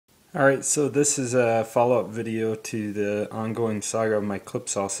Alright, so this is a follow-up video to the ongoing saga of my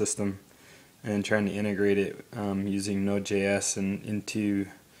Clipsal system and trying to integrate it using Node.js and into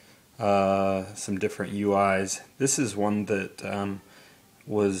some different UIs. This is one that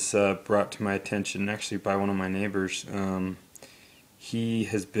was brought to my attention actually by one of my neighbors. He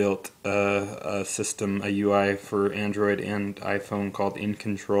has built a system, a UI for Android and iPhone called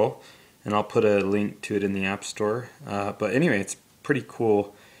InControl, and I'll put a link to it in the App Store. But anyway, it's pretty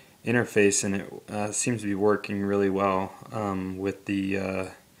cool interface, and it seems to be working really well with the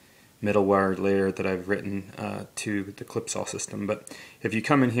middleware layer that I've written to the Clipsal system. But if you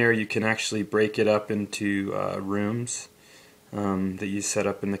come in here, you can actually break it up into rooms that you set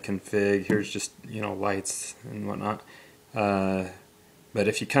up in the config. Here's just lights and whatnot. But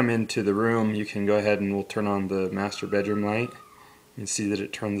if you come into the room, you can go ahead and we'll turn on the master bedroom light. You can see that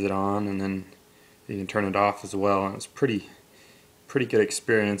it turns it on, and then you can turn it off as well. And it's pretty good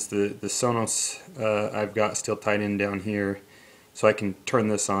experience. The Sonos I've got still tied in down here, so I can turn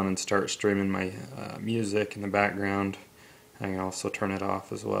this on and start streaming my music in the background. I can also turn it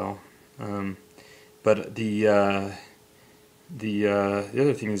off as well. But the other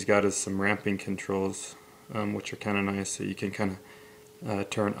thing he's got is some ramping controls, which are kind of nice. So you can kind of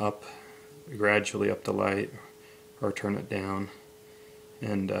turn up gradually up the light, or turn it down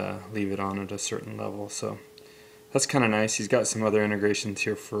and leave it on at a certain level. So that's kind of nice. He's got some other integrations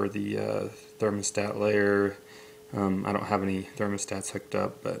here for the thermostat layer. I don't have any thermostats hooked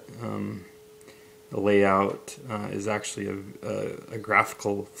up, but the layout is actually a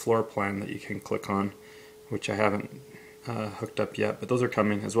graphical floor plan that you can click on, which I haven't hooked up yet, but those are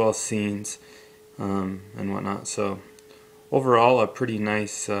coming, as well as scenes and whatnot. So overall, a pretty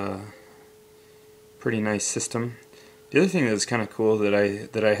nice system. The other thing that's kind of cool that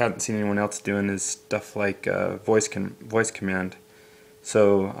I hadn't seen anyone else doing is stuff like voice command.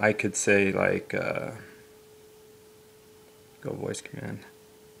 So I could say like go voice command,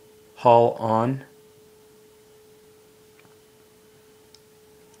 hall on,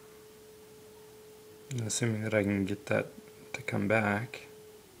 assuming that I can get that to come back.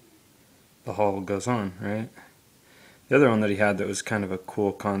 The hall goes on, right? The other one that he had that was kind of a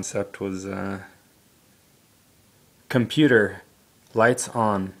cool concept was computer, lights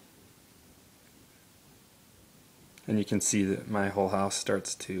on. And you can see that my whole house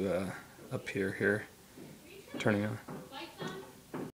starts to appear here, turning on.